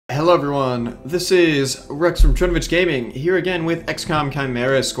Hello everyone, this is Rex from Patronavich Gaming, here again with Xcom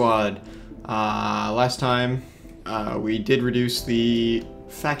Chimera squad. Last time, we did reduce the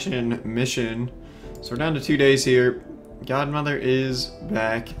faction mission, so we're down to 2 days here. Godmother is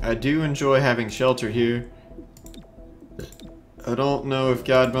back. I do enjoy having Shelter here. I don't know if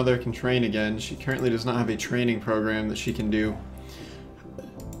Godmother can train again. She currently does not have a training program that she can do.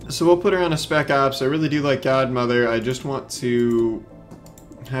 So we'll put her on a Spec Ops. I really do like Godmother. I just want to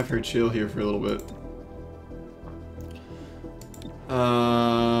have her chill here for a little bit.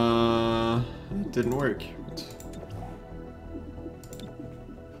 It didn't work.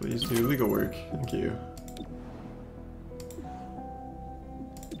 Please do legal work. Thank you.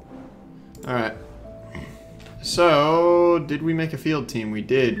 Alright. So, did we make a field team? We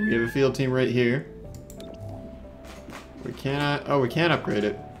did. We have a field team right here. We cannot... Oh, we can't upgrade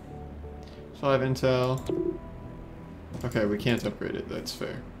it. 5 intel. Okay, we can't upgrade it. That's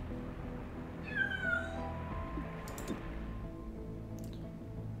fair.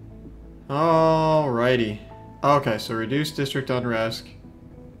 Alrighty. Okay, so reduce district unrest.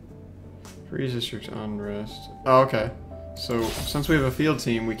 Freeze district unrest. Oh, okay. So, since we have a field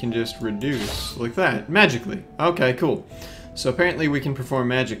team, we can just reduce like that, magically. Okay, cool. So apparently we can perform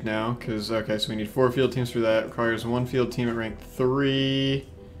magic now, because, okay, so we need 4 field teams for that. Requires 1 field team at rank 3.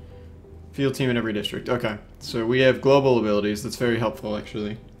 Field team in every district. Okay, so we have global abilities. That's very helpful,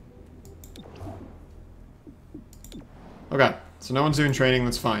 actually. Okay, so no one's doing training.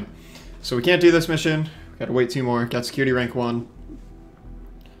 That's fine. So we can't do this mission. We gotta wait 2 more. Got security rank 1.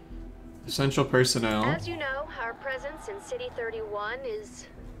 Essential personnel. As you know, our presence in City 31 is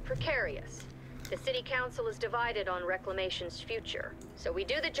precarious. The City Council is divided on Reclamation's future, so we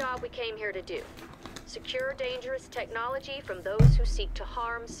do the job we came here to do. Secure dangerous technology from those who seek to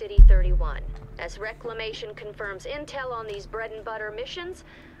harm City 31. As Reclamation confirms intel on these bread-and-butter missions,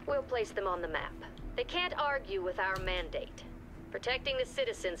 we'll place them on the map. They can't argue with our mandate. Protecting the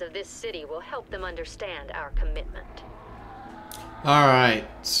citizens of this city will help them understand our commitment. Alright,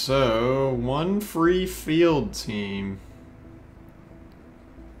 so 1 free field team.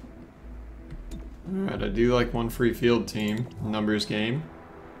 Alright, I do like 1 free field team. Numbers game.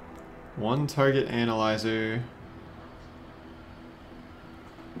 1 target analyzer.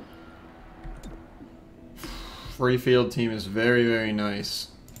 Free field team is very, very nice.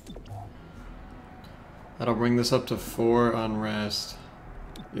 That'll bring this up to 4 unrest.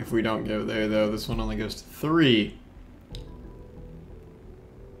 If we don't go there, though, this one only goes to 3.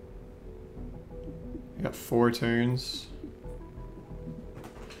 We got 4 turns.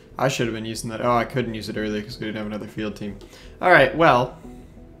 I should have been using that. Oh, I couldn't use it earlier because we didn't have another field team. Alright, well.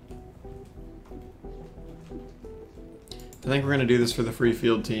 I think we're going to do this for the free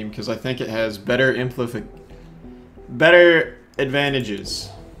field team because I think it has better advantages.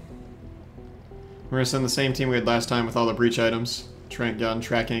 We're going to send the same team we had last time with all the breach items. Gun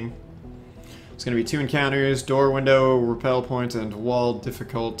tracking. It's going to be 2 encounters, door, window, rappel point, and wall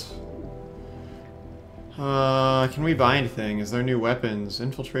difficult. Can we buy anything? Is there new weapons?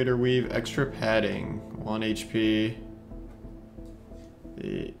 Infiltrator weave, extra padding, 1 HP.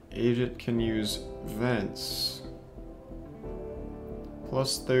 The agent can use vents.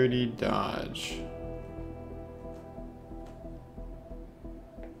 Plus 30 dodge.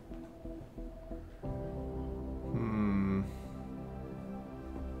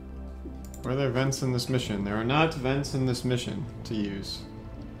 Are there vents in this mission? There are not vents in this mission to use.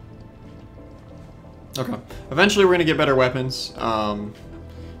 Okay. Eventually we're going to get better weapons. I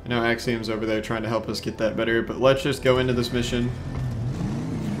know Axiom's over there trying to help us get that better, but let's just go into this mission.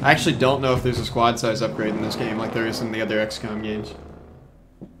 I actually don't know if there's a squad size upgrade in this game like there is in the other XCOM games.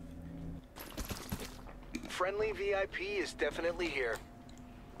 Friendly VIP is definitely here.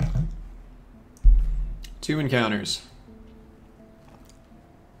 2 encounters.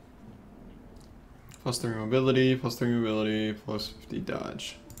 Plus 3 mobility, plus 3 mobility, plus 50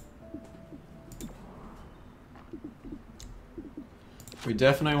 dodge. We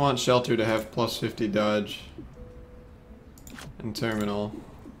definitely want Shelter to have plus 50 dodge and terminal.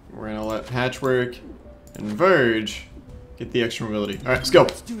 We're gonna let Patchwork and Verge get the extra mobility. Alright, let's go.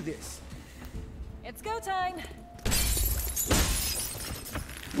 Let's do this. It's go time.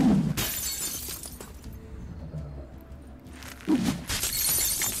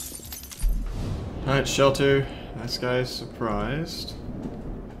 Alright, Shelter. This guy is surprised.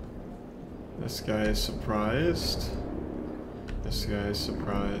 This guy is surprised. This guy is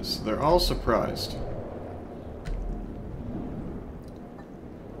surprised. They're all surprised.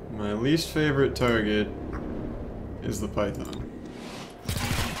 My least favorite target is the Python.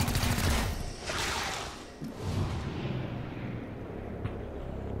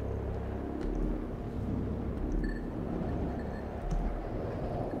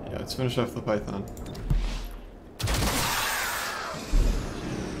 let's finish off the Python.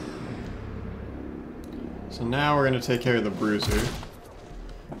 So now we're going to take care of the Bruiser.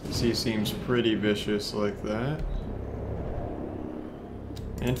 He seems pretty vicious like that.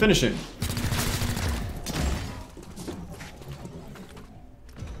 And finish him.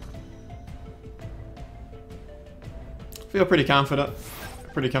 Feel pretty confident.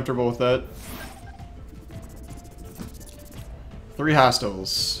 Pretty comfortable with that. 3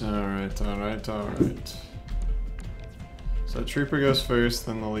 hostiles. Alright, alright, alright. So Trooper goes first,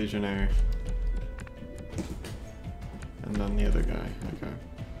 then the Legionnaire. And then the other guy. Okay.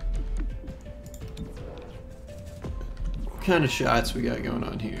 What kind of shots we got going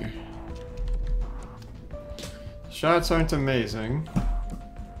on here? Shots aren't amazing.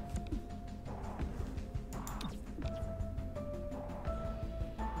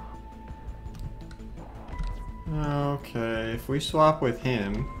 Okay, if we swap with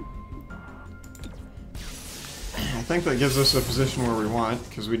him, I think that gives us a position where we want,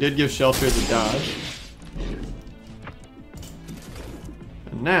 because we did give Shelter the dodge.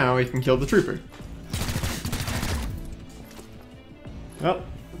 And now we can kill the Trooper. Well,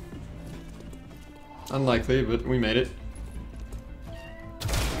 unlikely, but we made it.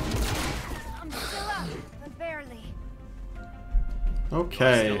 I'm still up, but barely.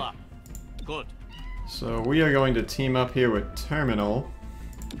 Okay. Still up. Good. So we are going to team up here with Terminal.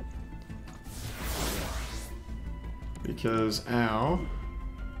 Because, ow.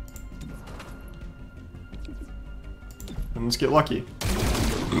 And let's get lucky.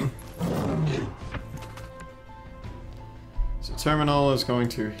 So Terminal is going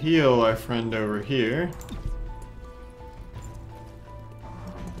to heal our friend over here.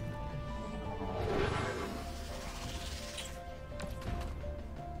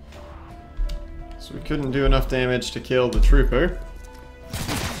 So we couldn't do enough damage to kill the Trooper.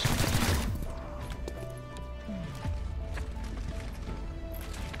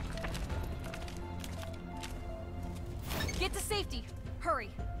 Get to safety. Hurry.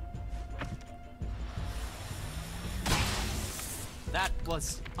 That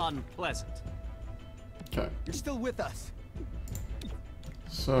was unpleasant. Okay. You're still with us.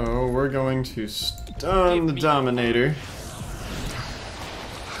 So we're going to stun the Dominator.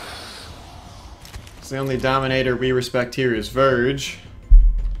 The only Dominator we respect here is Verge.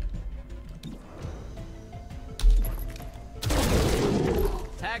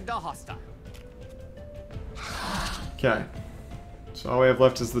 Tag the hostile. Okay. So all we have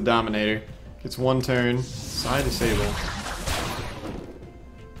left is the Dominator. Gets 1 turn. Side disable.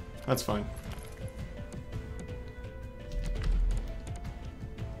 That's fine.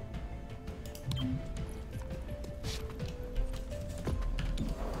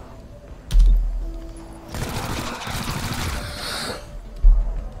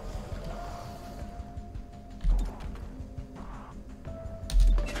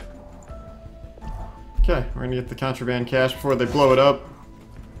 Okay, we're gonna get the contraband cache before they blow it up.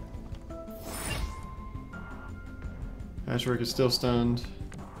 Ashwork is still stunned.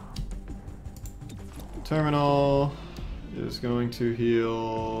 Terminal is going to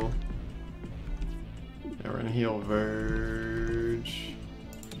heal. Yeah, we're gonna heal Verge.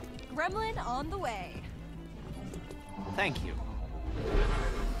 Gremlin on the way. Thank you.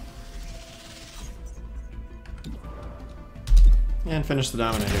 And finish the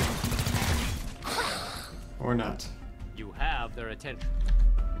Dominator. Or not. You have their attention.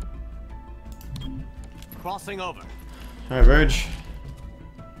 Crossing over. Alright, Verge.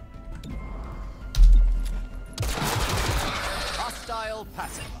 Hostile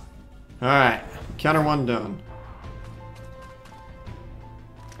pacifier. Alright, counter 1 done.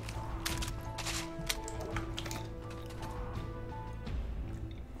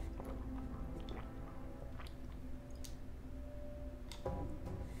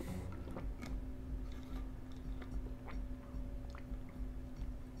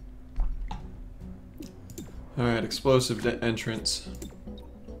 Alright, explosive entrance.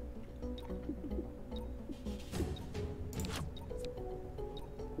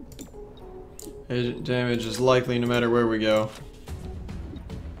 Agent damage is likely no matter where we go.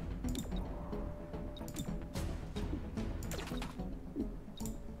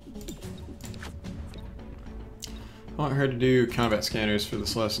 I want her to do combat scanners for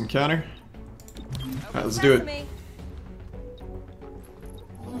this last encounter. Alright, let's do it. Me.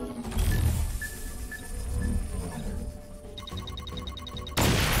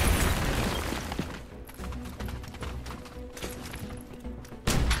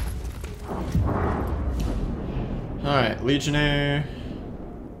 Alright, Legionnaire.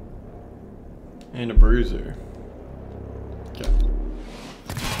 And a Bruiser. Okay.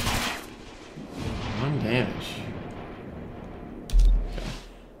 1 damage.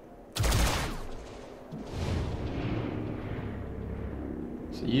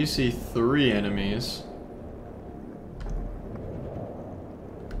 So you see 3 enemies.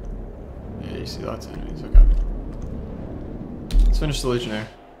 Yeah, you see lots of enemies. Okay. Let's finish the Legionnaire.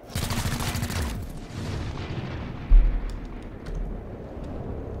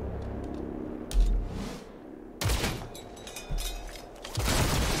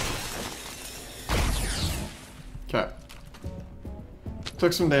 Okay.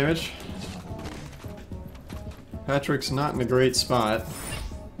 Took some damage. Patrick's not in a great spot.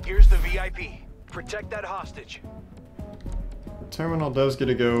 Here's the VIP. Protect that hostage. Terminal does get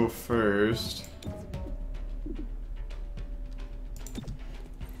to go first.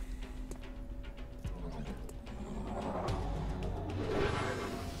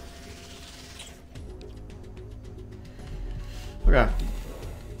 Okay.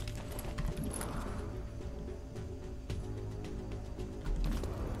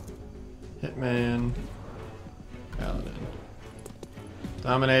 Hitman. Paladin.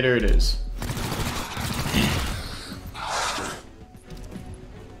 Dominator it is.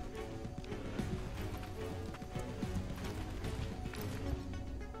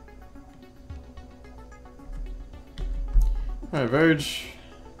 Alright, Verge.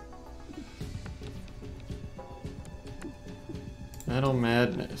 Metal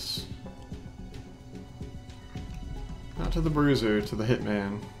Madness. Not to the Bruiser, to the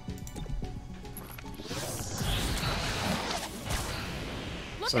Hitman.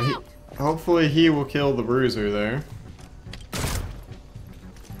 So hopefully he will kill the Bruiser there.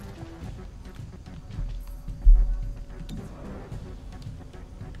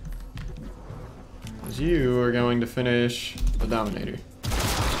 As you are going to finish the Dominator.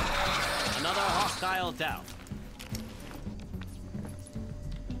 Another hostile down.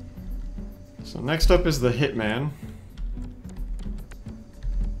 So next up is the Hitman.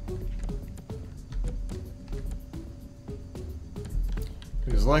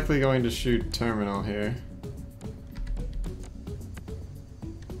 He's likely going to shoot Terminal here.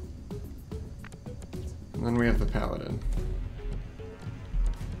 And then we have the Paladin.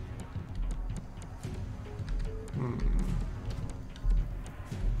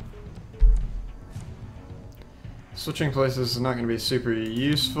 Switching places is not going to be super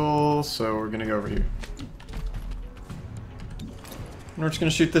useful, so we're going to go over here. And we're just going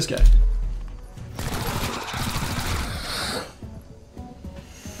to shoot this guy.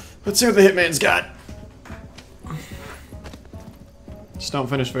 Let's see what the Hitman's got. Just don't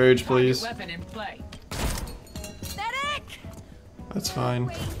finish Verge, please. Weapon in play. Medic! That's fine.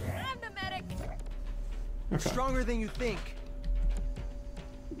 Wait, I'm the medic. Okay. Stronger than you think.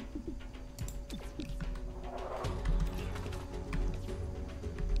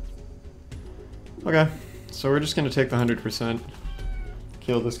 Okay. So we're just gonna take the 100%.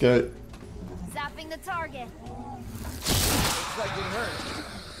 Kill this guy. Zapping the target. Looks like it hurt.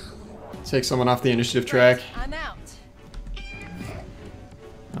 Take someone off the initiative track. I'm out.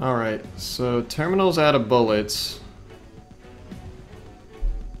 Alright, so Terminal's out of bullets.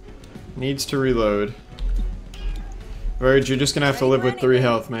 Needs to reload. Verge, you're just gonna have to live with 3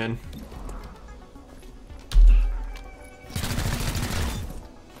 health, man.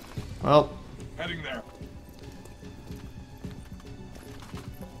 Well. Heading there.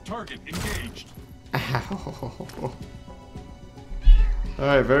 Target engaged. Ow.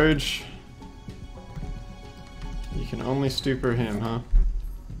 Alright, Verge. You can only stupor him, huh?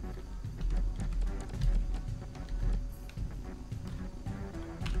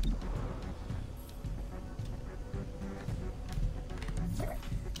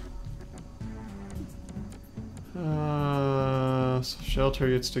 So Shelter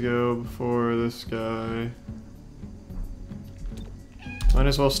gets to go before this guy. Might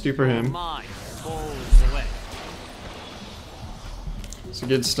as well stupor him. Mine falls away. It's a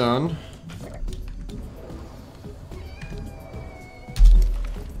good stun.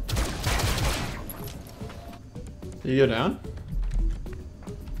 Did you go down?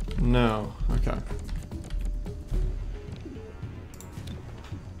 No. Okay.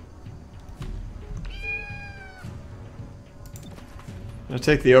 I'm gonna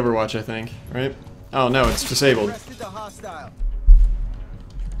take the Overwatch, I think, right? Oh no, it's disabled. Arrested the hostile.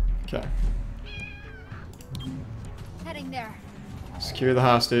 Okay. Heading there. Secure the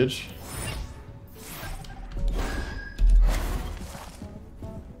hostage.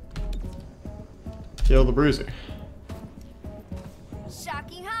 Kill the Bruiser.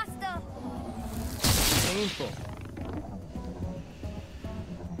 Shocking hostile. Painful.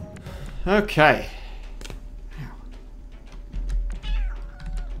 Okay.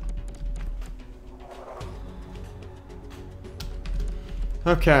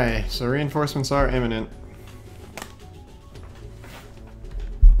 Okay, so reinforcements are imminent.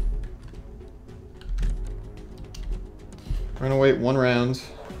 We're gonna wait 1 round.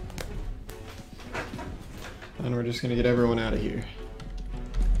 And we're just gonna get everyone out of here.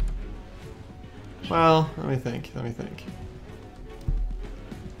 Well, let me think.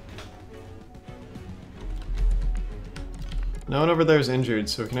 No one over there is injured,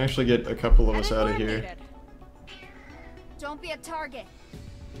 so we can actually get a couple of us out of here. Don't be a target.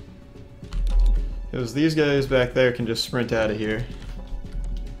 Because these guys back there can just sprint out of here.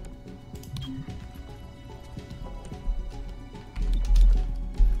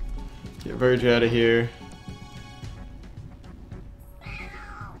 Get Verge out of here.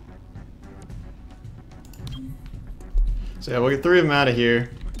 So yeah, we'll get 3 of them out of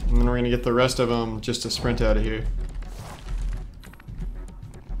here, and then we're gonna get the rest of them just to sprint out of here.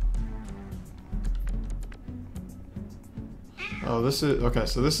 Oh, this is... okay,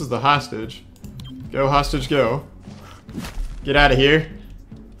 so this is the hostage. Go, hostage, go. Get out of here.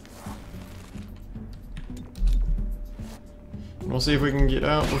 We'll see if we can get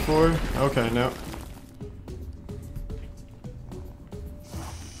out before... okay, no.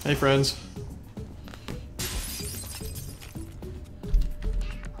 Hey, friends.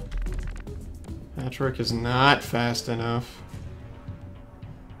 Patrick is not fast enough,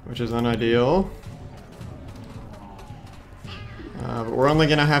 which is unideal. But we're only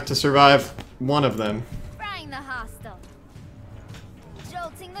gonna have to survive 1 of them. Frying the hostile.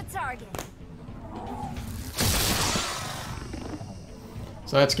 Jolting the target.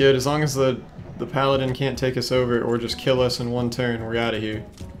 So that's good. As long as the paladin can't take us over or just kill us in 1 turn, we're out of here.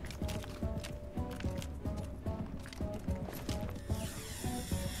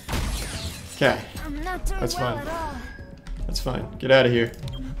 Okay. I'm not doing That's well fine. at all. That's fine. Get out of here.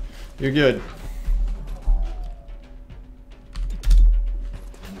 You're good.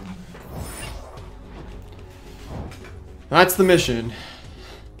 That's the mission.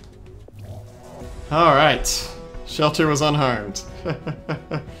 Alright. Shelter was unharmed.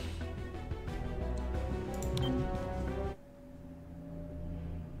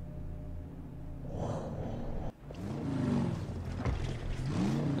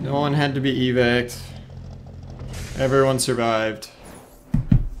 No one had to be evac'd. Everyone survived.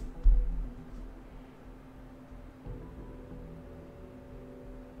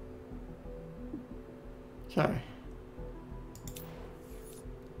 Okay.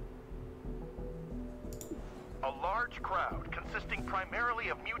 A large crowd consisting primarily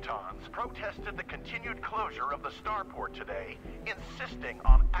of mutons protested the continued closure of the starport today, insisting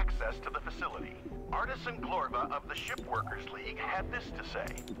on access to the facility. Artisan Glorva of the Shipworkers League had this to say.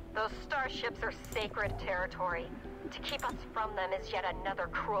 Those starships are sacred territory. To keep us from them is yet another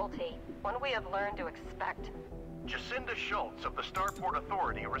cruelty, one we have learned to expect. Jacinda Schultz of the Starport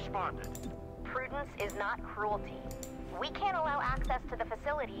Authority responded. Prudence is not cruelty. We can't allow access to the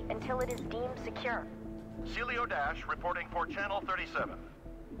facility until it is deemed secure. Celio Dash reporting for Channel 37.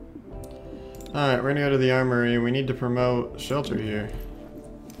 Alright, we're gonna go to the armory. We need to promote Shelter here.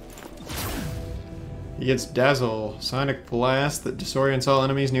 He gets Dazzle, Sonic Blast that disorients all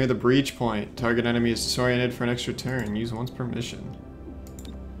enemies near the breach point. Target enemy is disoriented for an extra turn. Use once per mission.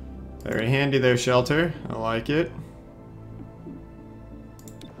 Very handy there, Shelter. I like it.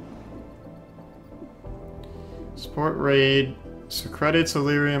 Support raid. So credits,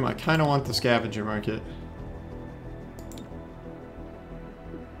 Illyrium. I kind of want the scavenger market.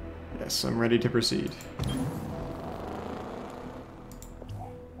 Yes, I'm ready to proceed.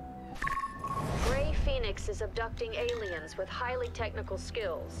 Phoenix is abducting aliens with highly technical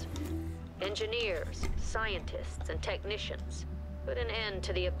skills. Engineers, scientists, and technicians. Put an end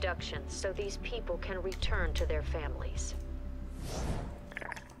to the abductions so these people can return to their families.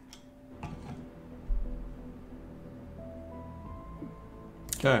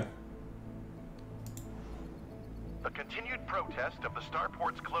 Okay. The continued protest of the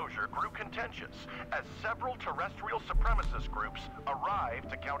starport's closure grew contentious as several terrestrial supremacist groups arrived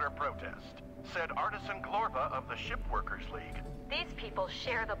to counter-protest, said Artisan Glorva of the Shipworkers League. These people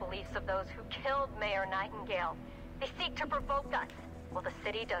share the beliefs of those who killed Mayor Nightingale. They seek to provoke us, while the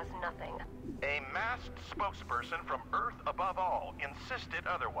city does nothing. A masked spokesperson from Earth Above All insisted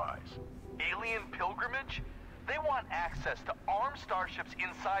otherwise. Alien pilgrimage? They want access to armed starships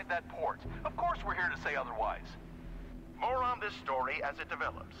inside that port. Of course we're here to say otherwise. More on this story as it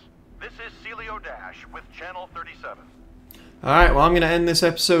develops. This is Celio Dash with Channel 37. Alright, well I'm going to end this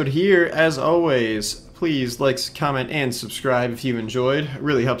episode here. As always, please like, comment, and subscribe if you enjoyed. It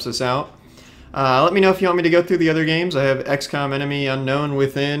really helps us out. Let me know if you want me to go through the other games. I have XCOM Enemy Unknown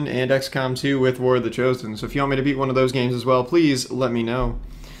Within and XCOM 2 with War of the Chosen. So if you want me to beat one of those games as well, please let me know.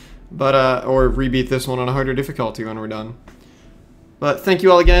 But, or rebeat this one on a harder difficulty when we're done. But thank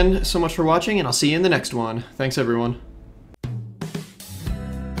you all again so much for watching, and I'll see you in the next one. Thanks, everyone.